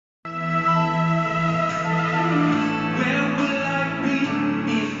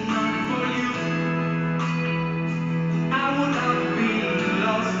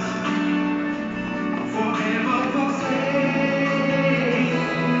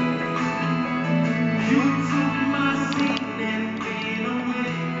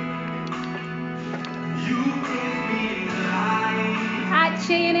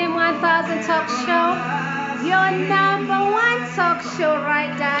1000 talk show, your number one talk show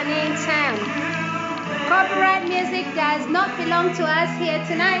right down in town. Copyright music does not belong to us here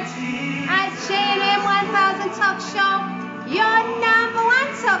tonight. At JNM 1000 talk show, your number one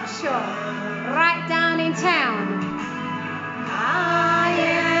talk show right down in town. I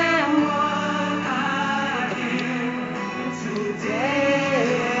am what I am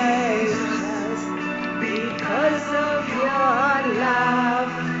today, just because of your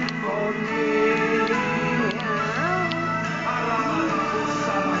love for me.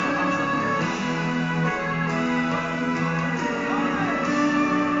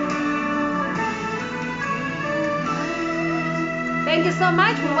 Thank you so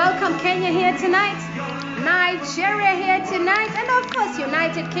much. We welcome Kenya here tonight, Nigeria here tonight, and of course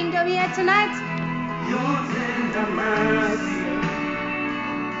United Kingdom here tonight. Your tender mercy,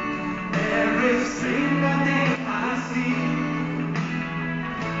 every single day I see,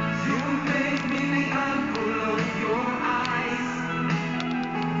 you make me the apple of your eyes.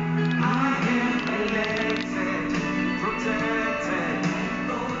 I am elected, protected,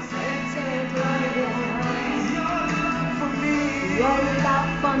 your love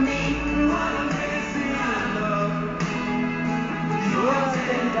for me, amazing love, your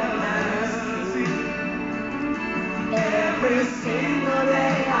tender mercy, every single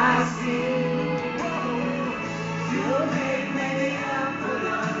day I see, you make me the apple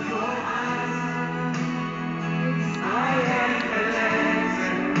of your eyes. I am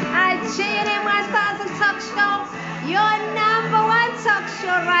elected. At JNM 1000 talk show, your number one talk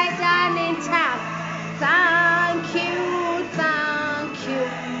show right down in town. Thank you, thank you.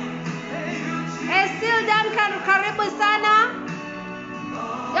 Still Duncan, karibu sana.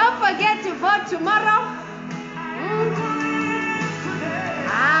 Don't forget to vote tomorrow.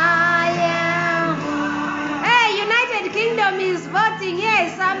 I am. Hey, United Kingdom is voting.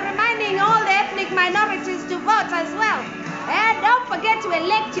 Yes, I'm reminding all the ethnic minorities to vote as well. And don't forget to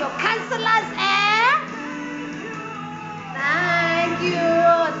elect your councillors. Thank you,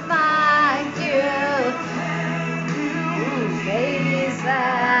 thank you.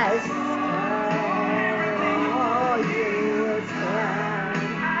 Jesus, oh, you stand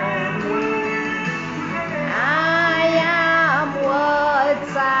for me. I am what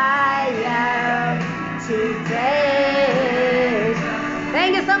I am today.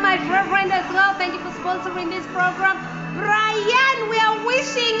 Thank you so much, Reverend, as well. Thank you for sponsoring this program. Brian, we are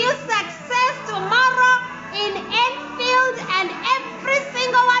wishing you success tomorrow in Enfield, and every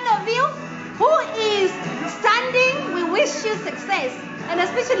single one of you who is standing, we wish you success. And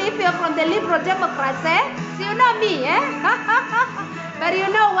especially if you're from the Liberal Democrats, So you know me, But you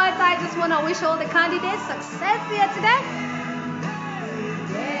know what? I just want to wish all the candidates success here today.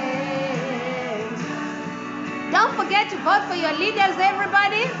 Don't forget to vote for your leaders,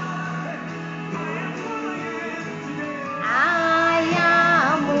 everybody. I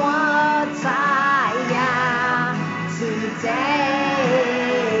am what I am today,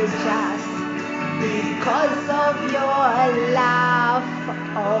 just because of your love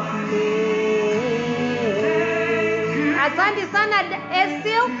of me. Asante sana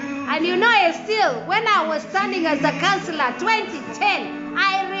Estil, and you know Estil, when I was standing as a councillor 2010,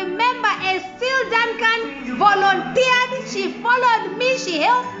 I remember Estil Duncan volunteered, she followed me, she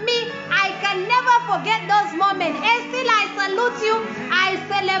helped me. I can never forget those moments. Estil, I salute you, I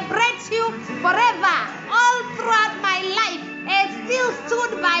celebrate you forever, all throughout my life. Estil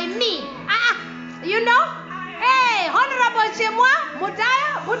stood by me. You know? Hey, Honorable Chemwa,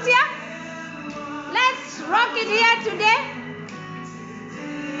 Mutaya, Butia, let's rock it here today.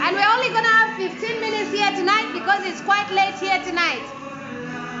 And we're only going to have 15 minutes here tonight because it's quite late here tonight.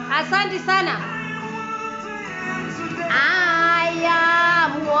 Asante sana. I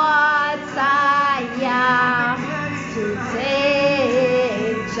am what I am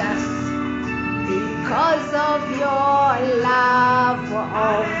today, just because of your love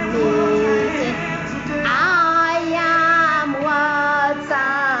of me. I am what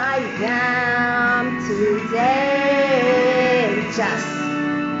I am today, just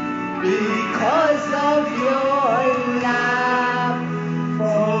because of your love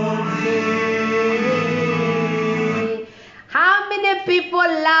for me. How many people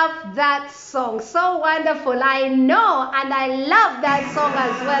love that song? So wonderful. I know, and I love that song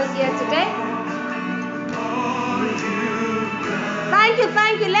as well here today. Thank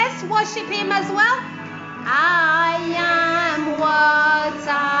you. Let's worship him as well. I am what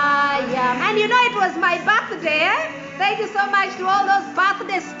I am. And you know it was my birthday, Thank you so much to all those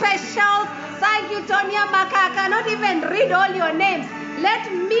birthday specials. Thank you, Tonya Maka. I cannot even read all your names.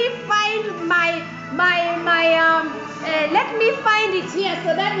 Let me find my let me find it here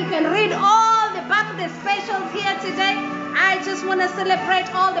so that we can read all the birthday specials here today. I just want to celebrate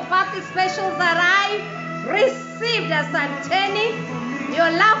all the birthday specials that I received as Anteni.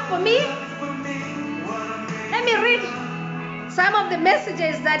 Your love for me. Let me read some of the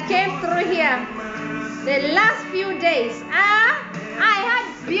messages that came through here the last few days. I had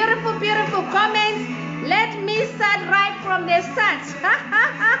beautiful, beautiful comments. Let me start right from the start.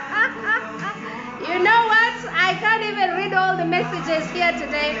 You know what? I can't even read all the messages here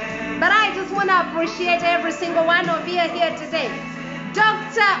today, but I just want to appreciate every single one of you here today.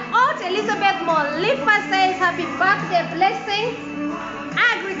 Dr. Ot Elizabeth Molifa says, happy birthday, blessings.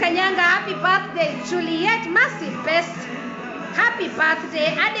 Agri Kanyanga, happy birthday. Juliet Massey Best, happy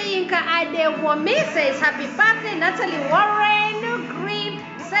birthday. Adeyinka Adewome says, happy birthday. Natalie Warren Green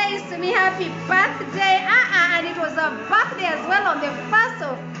says to me, happy birthday. And it was a birthday as well on the 1st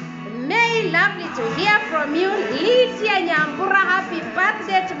of May. Lovely to hear from you. Lydia Nyambura, happy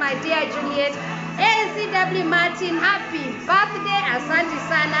birthday to my dear Juliet. ACW Martin, happy birthday. Asante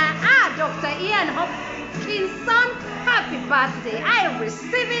sana. Dr. Ian Hopkinson, happy birthday. I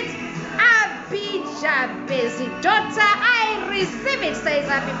receive it. Abija Bezi daughter, I receive it, says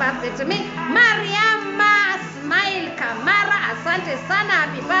happy birthday to me. Mariama Smile Kamara, asante sana,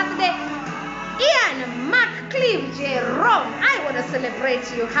 happy birthday. Ian McCleve Jerome, I want to celebrate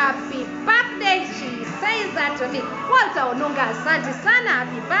you, happy birthday. She says that to me. Walter Onunga, asante sana,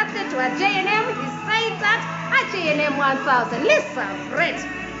 happy birthday to a JNM. He says that at JNM 1000. Lisa Brett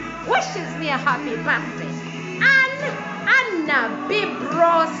wishes me a happy birthday. Anna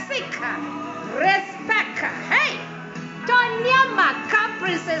Bibrosika Respecta. Hey, Tonya Maka,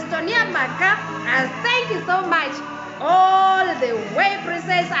 Princess Tonya Maka, and thank you so much all the way,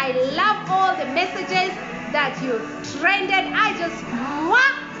 Princess. I love all the messages that you trended.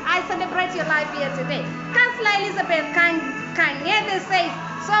 I celebrate your life here today. Councillor Elizabeth Kangede says,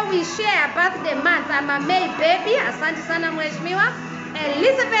 so we share a birthday month. I'm a May baby. Asante sana mheshimiwa.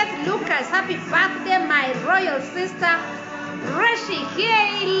 Elizabeth Lucas, happy birthday, my royal sister. Reshi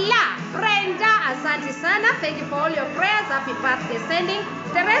Hiela Brenda, asante sana. Thank you for all your prayers. Happy birthday sending.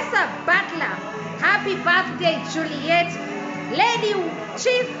 Teresa Butler, happy birthday. Juliet. Lady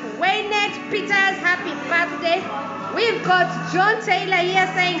Chief Waynet Peters, happy birthday. We've got John Taylor here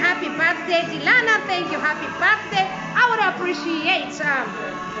saying happy birthday. Dilana, thank you, happy birthday. I would appreciate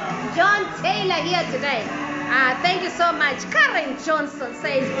John Taylor here today. Thank you so much. Karen Johnson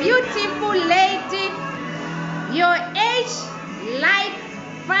says, beautiful lady, your age like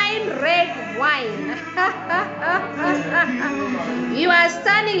fine red wine. You are a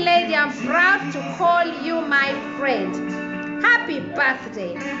stunning lady. I'm proud to call you my friend. Happy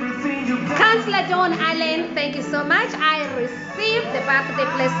birthday. Councillor Dawn Allen, thank you so much. I received the birthday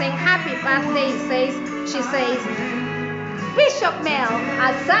blessing. Happy birthday, she says. Bishop Mel,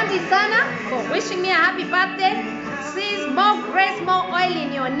 asante sana for wishing me a happy birthday. Sees more grace, more oil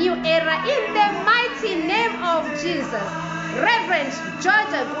in your new era. In the mighty name of Jesus. Reverend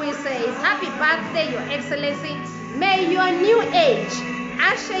George Agui says, happy birthday, Your Excellency. May your new age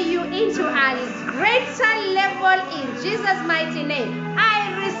usher you into a greater level in Jesus' mighty name.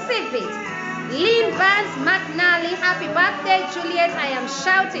 I receive it. Lynn Barnes McNally, happy birthday, Juliet. I am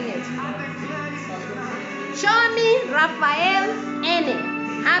shouting it. Chomi Raphael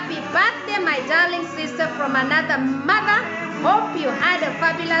Ene, happy birthday, my darling sister from another mother. Hope you had a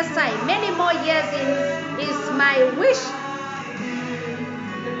fabulous time. Many more years is my wish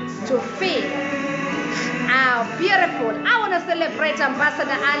to feel. Beautiful. I want to celebrate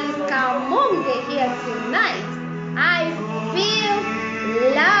Ambassador Alice Kamunge here tonight. I feel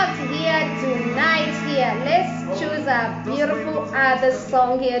loved here tonight here. Let's choose a beautiful other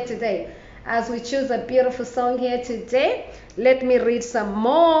song here today. As we choose a beautiful song here today, let me read some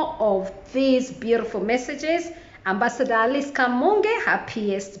more of these beautiful messages. Ambassador Alice Kamunge,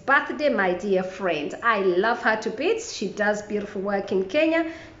 happiest birthday, my dear friend. I love her to bits. She does beautiful work in Kenya.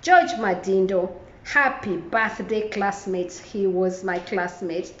 George Madindo, happy birthday, classmates. He was my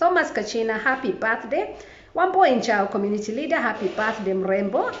classmate. Thomas Kachina, happy birthday. Wambo Inchao, community leader, happy birthday,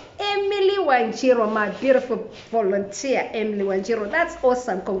 Mrembo. Emily Wanjiro, my beautiful volunteer, Emily Wanjiro. That's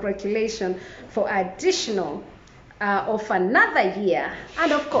awesome. Congratulations for additional of another year.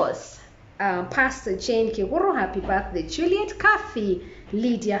 And of course, Pastor Jane Kiguru, happy birthday, Juliet. Kathy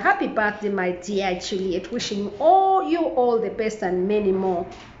Lydia, happy birthday, my dear Juliet. Wishing you all the best and many more.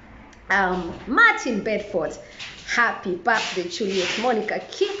 Martin Bedford, happy birthday, Juliet. Monica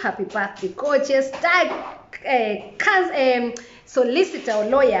Kim, happy birthday, gorgeous. Solicitor or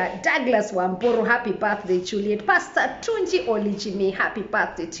Lawyer Douglas Wamburu, happy birthday, Juliet. Pastor Tunji Olijimi, happy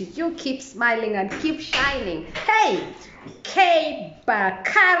birthday to you. Keep smiling and keep shining. Hey, Kay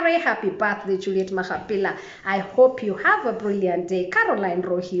Bakare, happy birthday, Juliet Mahapila. I hope you have a brilliant day. Caroline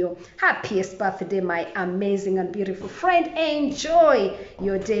Rohio, happiest birthday, my amazing and beautiful friend. Enjoy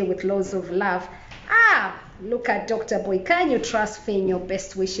your day with loads of love. Look at Dr. Boykanyo, trust in your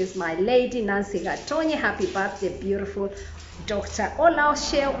best wishes, my lady. Nancy Gatonye, happy birthday, beautiful. Dr. Ola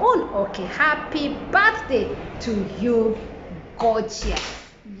Sheun, okay, happy birthday to you, gorgeous.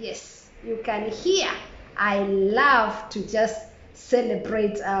 Yes, you can hear. I love to just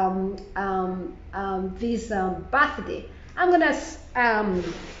celebrate this birthday. I'm gonna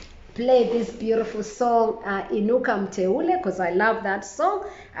play this beautiful song, Inuka Mteule, because I love that song,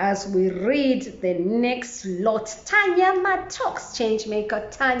 as we read the next lot. Tanya Matox, Changemaker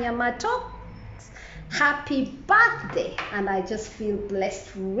Tanya Matox, happy birthday. And I just feel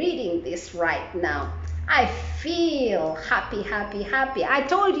blessed reading this right now. I feel happy. I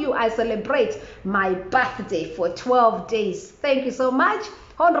told you I celebrate my birthday for 12 days. Thank you so much,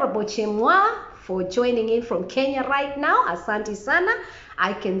 Honorable Chemwa, for joining in from Kenya right now. Asante sana.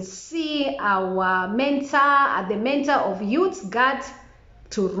 I can see our mentor, the mentor of youth, God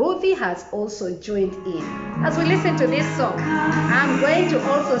to Ruthie, has also joined in. As we listen to this song, I'm going to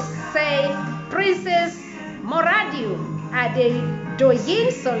also say Princess Moradio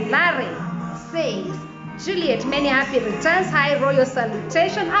Adedoyin Solari says, Juliet, many happy returns. High royal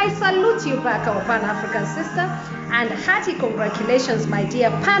salutation. I salute you back, our Pan-African sister, and hearty congratulations, my dear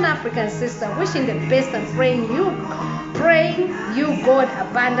Pan-African sister. Wishing the best and praying you God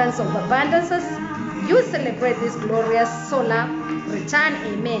abundance of abundances. You celebrate this glorious solar return.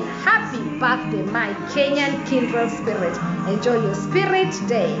 Amen. Happy birthday, my Kenyan kindred spirit. Enjoy your spirit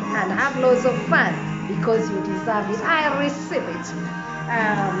day and have loads of fun because you deserve it. I receive it.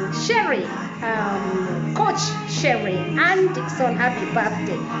 Sherry, Coach Sherry and Dixon, happy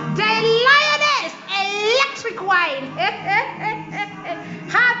birthday. The Lioness Electric Wine.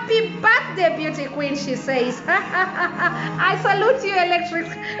 Happy birthday, beauty queen, she says. I salute you,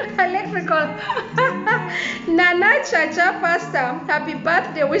 electrical. Nana Chacha Pastor, happy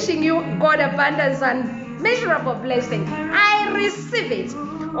birthday, wishing you God abundance and measurable blessing. I receive it.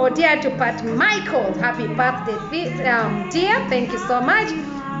 Oh dear, to Pat Michael, happy birthday, dear. Thank you so much.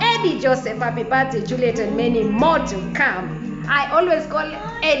 Eddie Joseph, happy birthday, Juliet, and many more to come. I always call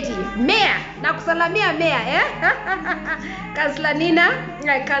Eddie Mayor. Nakusalamia Mayor, Councilor Nina,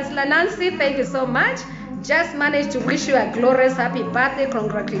 Councilor Nancy, thank you so much. Just managed to wish you a glorious happy birthday.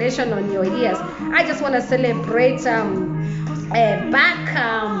 Congratulations on your years. I just want to celebrate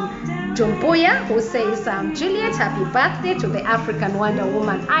Jumbuya, who says, Juliet, happy birthday to the African Wonder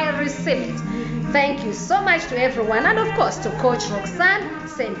Woman. I receive it. Thank you so much to everyone. And of course to Coach Roxanne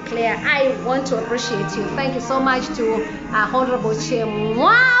St. Clair. I want to appreciate you. Thank you so much to Honorable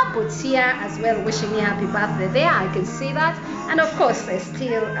Chemwa Butia as well, wishing me happy birthday there. I can see that. And of course, they're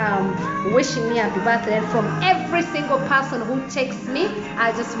still wishing me happy birthday. And from every single person who texts me,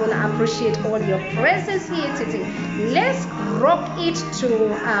 I just want to appreciate all your presence here today. Let's rock it to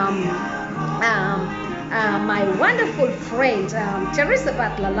my wonderful friend Teresa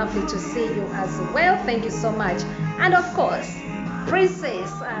Butler. Lovely to see you as well. Thank you so much. And of course, Princess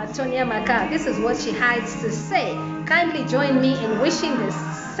Tonya Maka, this is what she has to say. Kindly join me in wishing this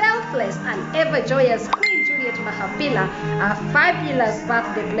selfless and ever joyous Queen Juliet Mahapila a fabulous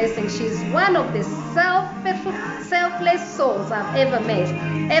birthday blessing. She's one of the selfless souls I've ever met,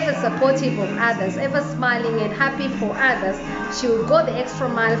 ever supportive of others, ever smiling and happy for others. She will go the extra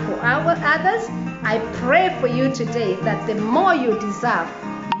mile for others. I pray for you today that the more you deserve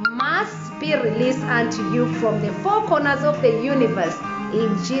must be released unto you from the four corners of the universe.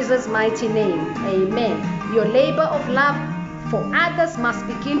 In Jesus' mighty name, amen. Your labor of love for others must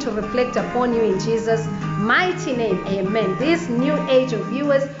begin to reflect upon you in Jesus' mighty name, amen. This new age of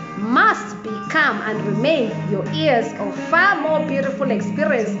viewers must become and remain your ears of far more beautiful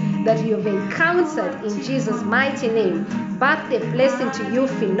experience that you've encountered in Jesus' mighty name. Birthday blessing to you,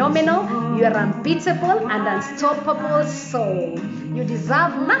 phenomenal. You are unbeatable and unstoppable soul. You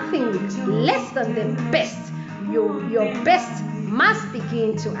deserve nothing less than the best. Your best must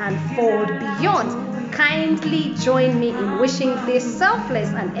begin to unfold beyond. Kindly join me in wishing this selfless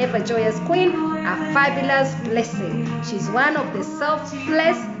and ever joyous queen a fabulous blessing. She's one of the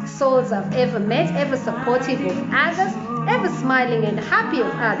selfless souls I've ever met, ever supportive of others, ever smiling and happy of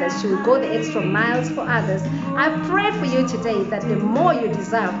others. She will go the extra miles for others. I pray for you today that the more you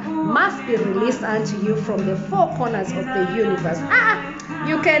deserve must be released unto you from the four corners of the universe.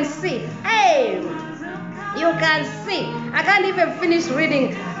 You can see, hey, you can see. I can't even finish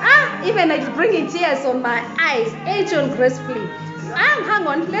reading. Even it's bringing tears on my eyes. Age on gracefully. Hang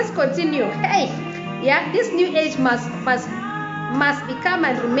on, let's continue. Hey, yeah, this new age must become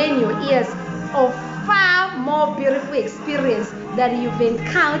and remain your ears of far more beautiful experience that you've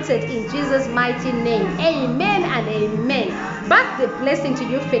encountered in Jesus' mighty name. Amen and amen. Birthday blessing to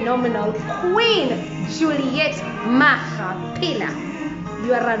you, phenomenal Queen Juliet Mahapila.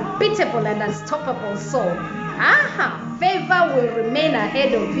 You are unbeatable and unstoppable soul. Favor will remain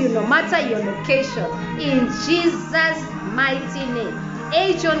ahead of you no matter your location. In Jesus' mighty name.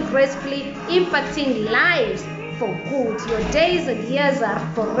 Age on gracefully, impacting lives for good. Your days and years are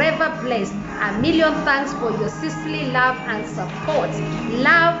forever blessed. A million thanks for your sisterly love and support.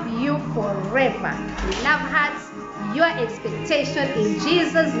 Love you forever. Love hearts, your expectation in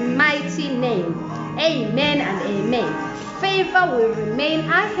Jesus' mighty name. Amen and amen. Favor will remain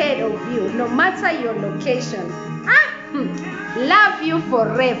ahead of you no matter your location. Love you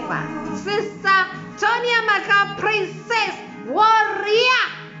forever. Sister Tonya Maka, Princess Warrior.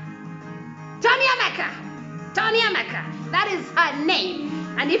 Tonya Maka. That is her name.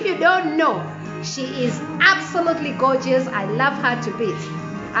 And if you don't know, she is absolutely gorgeous. I love her to bits.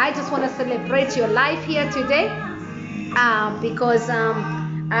 I just want to celebrate your life here today because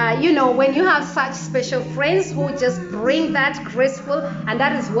you know, when you have such special friends who just bring that graceful, and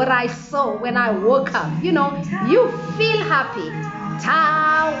that is what I saw when I woke up. You know, you feel happy.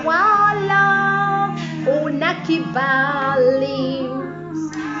 Tawala unakibali.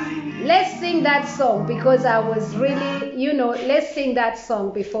 Let's sing that song because I was really, you know, let's sing that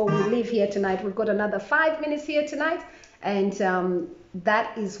song before we leave here tonight. We've got another 5 minutes here tonight, and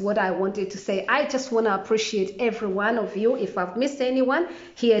that is what I wanted to say. I just want to appreciate every one of you. If I've missed anyone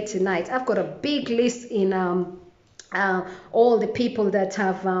here tonight, I've got a big list in all the people that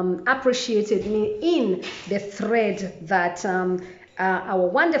have appreciated me in the thread that our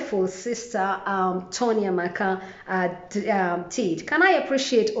wonderful sister Tonya Maka did. Can I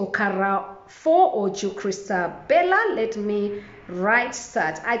appreciate Okara for Oju Christabella? Let me right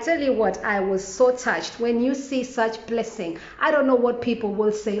start. I tell you what, I was so touched when you see such blessing. I don't know what people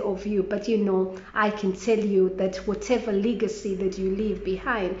will say of you, but you know, I can tell you that whatever legacy that you leave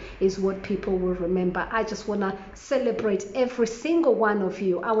behind is what people will remember. I just want to celebrate every single one of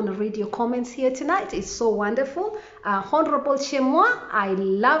you. I want to read your comments here tonight. It's so wonderful. Honorable Chemois, I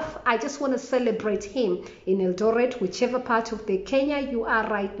just want to celebrate him in Eldoret, whichever part of the Kenya you are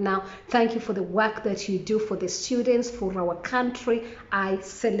right now. Thank you for the work that you do for the students, for our country. I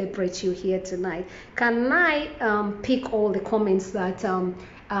celebrate you here tonight. Can I pick all the comments that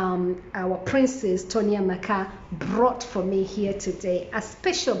our princess Tonya Maka brought for me here today? A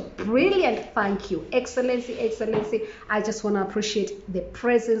special brilliant thank you. Excellency, I just want to appreciate the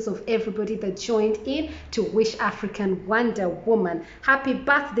presence of everybody that joined in to wish African Wonder Woman happy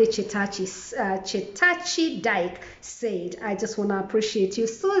birthday. Chetachi Dyke said, I just want to appreciate you.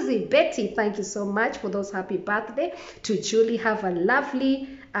 Susie, Betty, thank you so much for those happy birthday. To Julie, have a lovely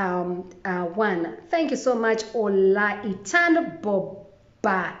one. Thank you so much. Ola Itan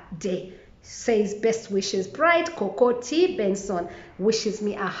Bobade says best wishes. Bright Coco T Benson wishes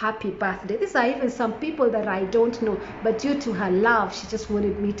me a happy birthday. These are even some people that I don't know, but due to her love, she just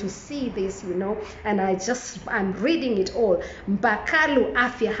wanted me to see this, you know, and I'm reading it all. Mbakalu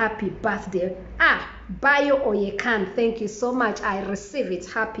Afia, happy birthday. Bayo Oyekan, thank you so much. I receive it.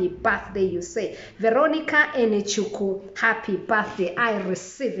 Happy birthday, you say. Veronica Enechuku, happy birthday. I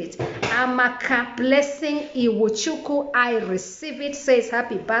receive it. Amaka Blessing Iwuchuku, I receive it. Says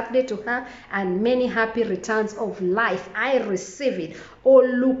happy birthday to her and many happy returns of life. I receive it.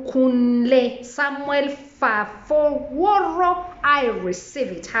 Olukunle Samuel Fafoworo, I receive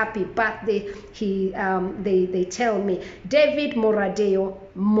it. Happy birthday. They tell me. David Moradeo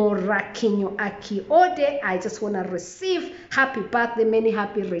Morakinyo Akiode, I just want to receive happy birthday, many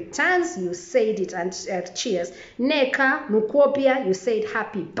happy returns. You said it, and cheers. Neka Nukwobia, you said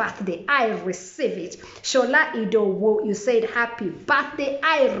happy birthday. I receive it. Shola Idowo, you said happy birthday.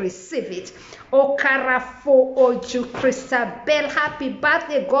 I receive it. Okarafo Oju Christabel, happy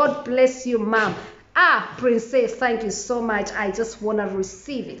birthday. God bless you, ma'am. Princess, thank you so much. I just want to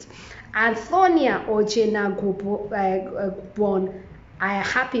receive it. Antonia Ojena Gubon,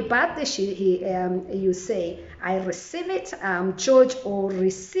 happy birthday. You say, I receive it. George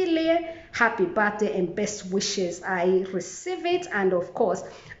Orisilie, happy birthday and best wishes. I receive it. And of course,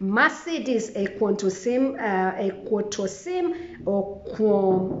 Mercedes Equantosim or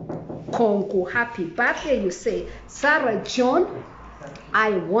Kongo, happy birthday. You say, Sarah John,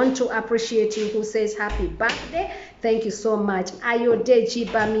 I want to appreciate you, who says happy birthday. Thank you so much. Ayodeji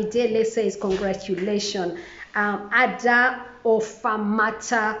Bamidele says congratulations. Ada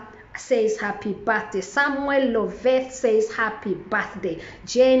Ofamata says happy birthday. Samuel Loveth says happy birthday.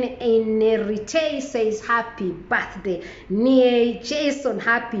 Jane Enerite says happy birthday. Nie Jason,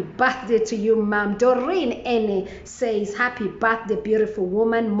 happy birthday to you, ma'am. Doreen Ene says happy birthday, beautiful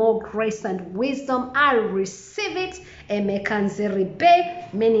woman. More grace and wisdom. I receive it.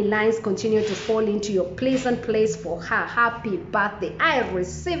 Emekanzeribe. Many lines continue to fall into your pleasant place for her. Happy birthday. I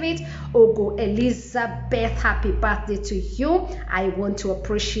receive it. Ogo Elizabeth, happy birthday to you. I want to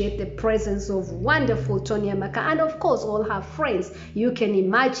appreciate the presence of wonderful Tonya Maka and of course all her friends. You can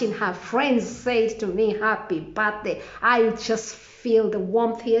imagine her friends said to me happy birthday. I just feel the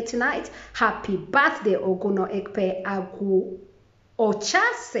warmth here tonight. Happy birthday. Oguno Ekpe Agu Ocha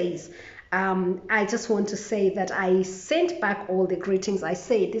says, I just want to say that I sent back all the greetings. I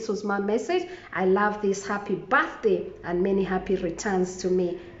said this was my message. I love this. Happy birthday and many happy returns to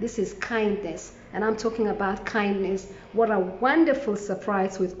me. This is kindness, and I'm talking about kindness. What a wonderful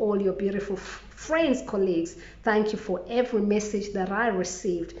surprise with all your beautiful friends, colleagues. Thank you for every message that I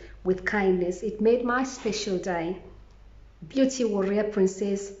received with kindness. It made my special day. Beauty warrior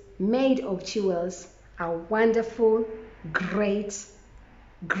princess, made of jewels, a wonderful, great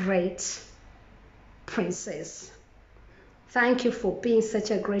princess. Thank you for being such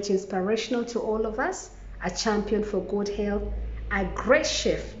a great inspirational to all of us, a champion for good health, a great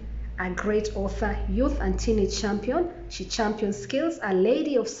chef, a great author, youth and teenage champion. She champions skills, a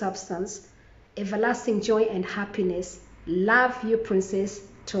lady of substance, everlasting joy and happiness. Love you, Princess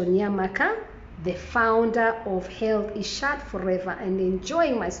Tonya Maka, the founder of Health is Shot Forever, and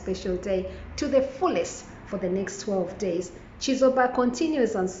enjoying my special day to the fullest for the next 12 days. Chizoba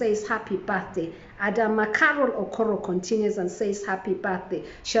continues and says happy birthday. Adama Carol Okoro continues and says happy birthday.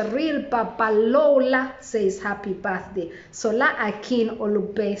 Sharil Babalola says happy birthday. Sola Akin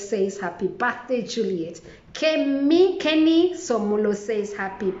Olube says happy birthday, Juliet. Kenny Somulo says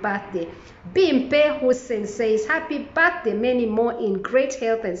happy birthday. Bimpe Hussein says happy birthday, many more in great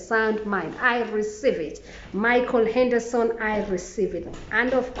health and sound mind. I receive it. Michael Henderson, I receive it.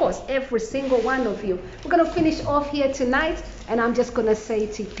 And of course, every single one of you. We're going to finish off here tonight, and I'm just going to say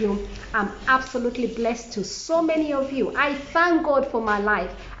to you, I'm absolutely blessed to so many of you. I thank God for my life.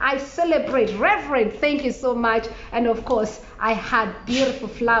 I celebrate. Reverend, thank you so much. And of course, I had beautiful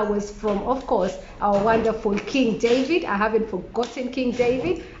flowers from, of course, our wonderful King David. I haven't forgotten King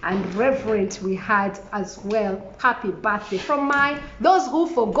David. And Reverend, we had as well. Happy birthday. From those who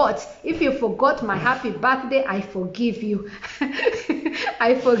forgot, if you forgot my happy birthday, I forgive you.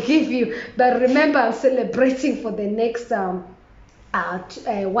 I forgive you. But remember, I'm celebrating for the next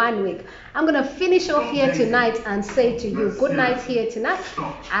 1 week. I'm going to finish off here tonight and say to you good night here tonight,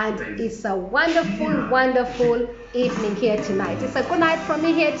 and it's a wonderful evening here tonight. It's a good night from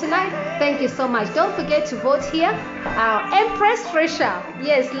me here tonight. Thank you so much. Don't forget to vote here. Empress Trisha,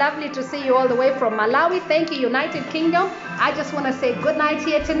 yes, lovely to see you all the way from Malawi. Thank you, United Kingdom. I just want to say good night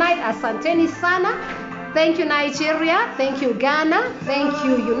here tonight. Asanteni sana. Thank you, Nigeria. Thank you, Ghana. Thank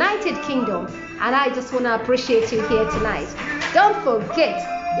you, United Kingdom. And I just want to appreciate you here tonight. Don't forget,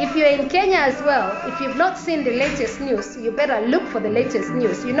 if you're in Kenya as well, if you've not seen the latest news, you better look for the latest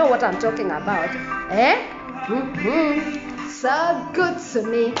news. You know what I'm talking about. So good to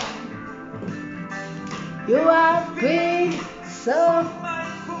me. You are good. So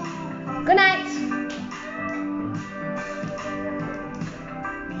good night.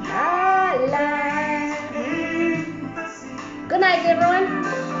 Good night, everyone.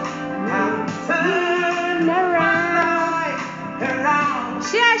 Turn around.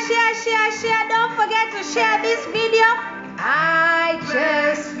 Share. Don't forget to share this video. And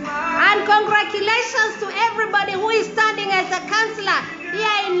congratulations to everybody who is standing as a counselor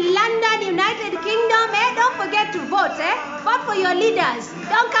here in London, United Kingdom. Don't forget to vote. Vote for your leaders.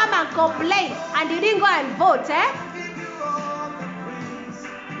 Don't come and complain and you didn't go and vote.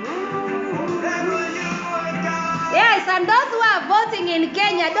 Yes, and those who are voting in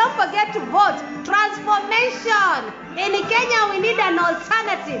Kenya, don't forget to vote. Transformation. In Kenya, we need an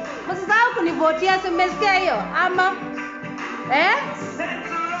alternative. Msisahau kunivotia, semesikia hiyo ama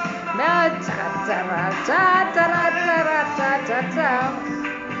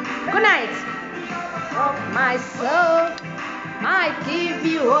Good night. Of my soul, I give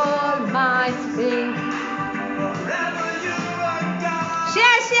you all my thing.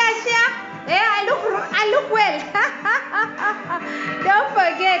 Share. I look well. Don't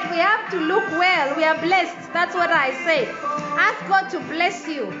forget, we have to look well. We are blessed. That's what I say. Ask God to bless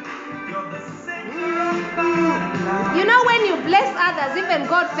you. You know, when you bless others, even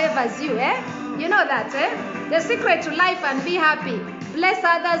God favors you. You know that. The secret to life and be happy. Bless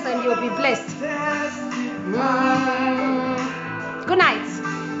others and you'll be blessed. Good night.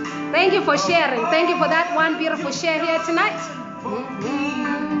 Thank you for sharing. Thank you for that one beautiful share here tonight.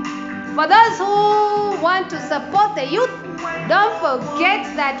 For those who want to support the youth, don't forget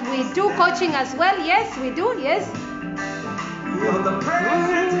that we do coaching as well. Yes, we do. Yes.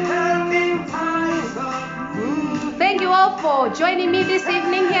 Thank you all for joining me this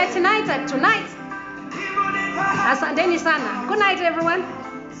evening here tonight and tonight. Asanteni sana. Good night, everyone.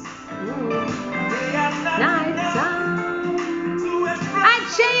 Night time. At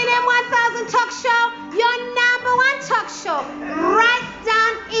JNM 1000 Talk Show, your #1 talk show, right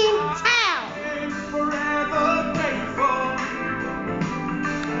down in town.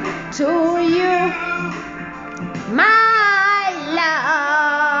 To you, my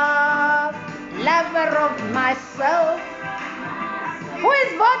love, lover of my soul. Who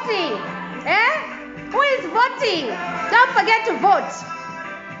is voting? Who is voting? Don't forget to vote.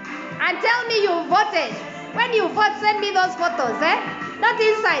 And tell me you voted. When you vote, send me those photos, Not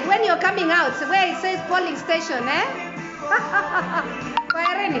inside, when you're coming out, where it says polling station,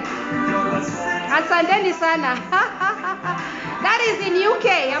 Kwaherini. Asanteni sana. That is in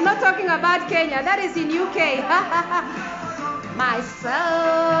UK. I'm not talking about Kenya. That is in UK. My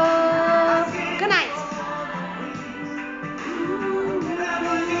soul. Good night.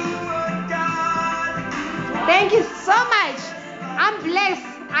 Thank you so much. I'm blessed.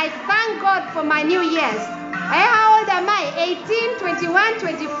 I thank God for my New Year's. How old am I? 18, 21,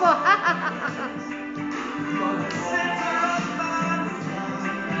 24.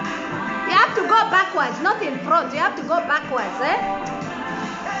 You have to go backwards, not in front. You have to go backwards,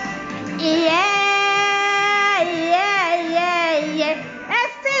 Yeah.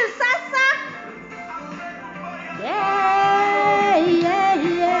 Still, Sasa. Yeah.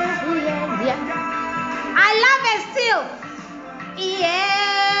 I love it still. Yeah.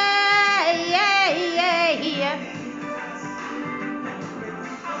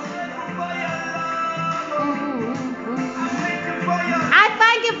 I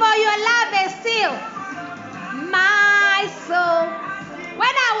thank you for your love, still. My soul.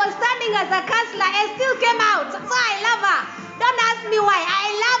 When I was standing as a counselor, still came out. So I love her. Don't ask me why. I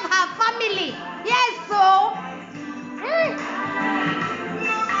love her family. Yes, so.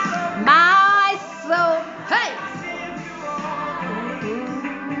 My soul. Hey.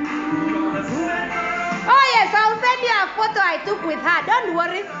 Oh yes, I'll send you a photo I took with her. Don't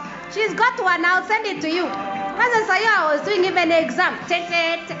worry. She's got one. I'll send it to you. As I was doing even an exam. She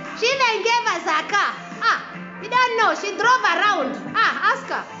even gave us a car. You don't know. She drove around. Ask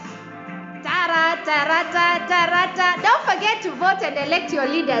her. Don't forget to vote and elect your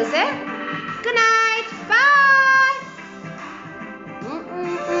leaders, Good night. Bye.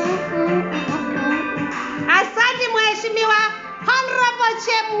 Asante Mheshimiwa Honorable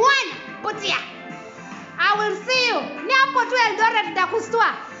Chemwan Butia. I will see you. Niapo tu Eldoret nitakustua.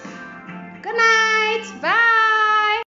 Good night. Bye.